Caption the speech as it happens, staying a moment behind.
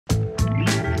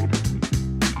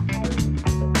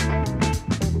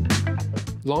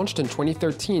Launched in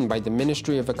 2013 by the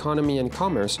Ministry of Economy and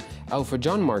Commerce,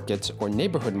 Furjan Markets, or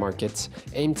neighborhood markets,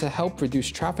 aim to help reduce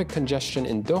traffic congestion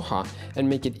in Doha and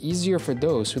make it easier for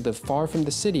those who live far from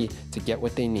the city to get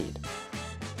what they need.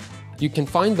 You can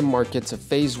find the markets of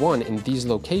Phase 1 in these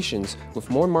locations, with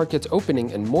more markets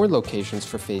opening and more locations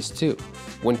for Phase 2.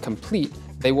 When complete,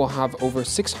 they will have over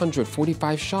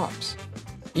 645 shops.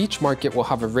 Each market will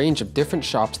have a range of different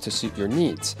shops to suit your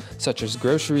needs, such as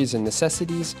groceries and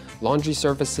necessities, laundry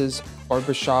services,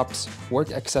 barber shops,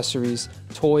 work accessories,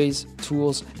 toys,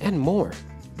 tools, and more.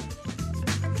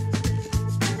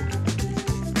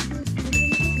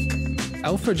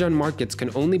 Furjan Markets can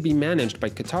only be managed by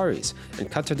Qataris,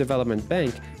 and Qatar Development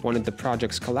Bank, one of the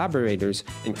project's collaborators,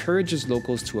 encourages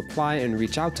locals to apply and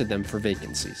reach out to them for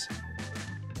vacancies.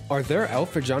 Are there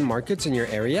Furjan Markets in your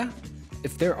area?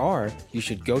 If there are, you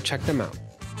should go check them out.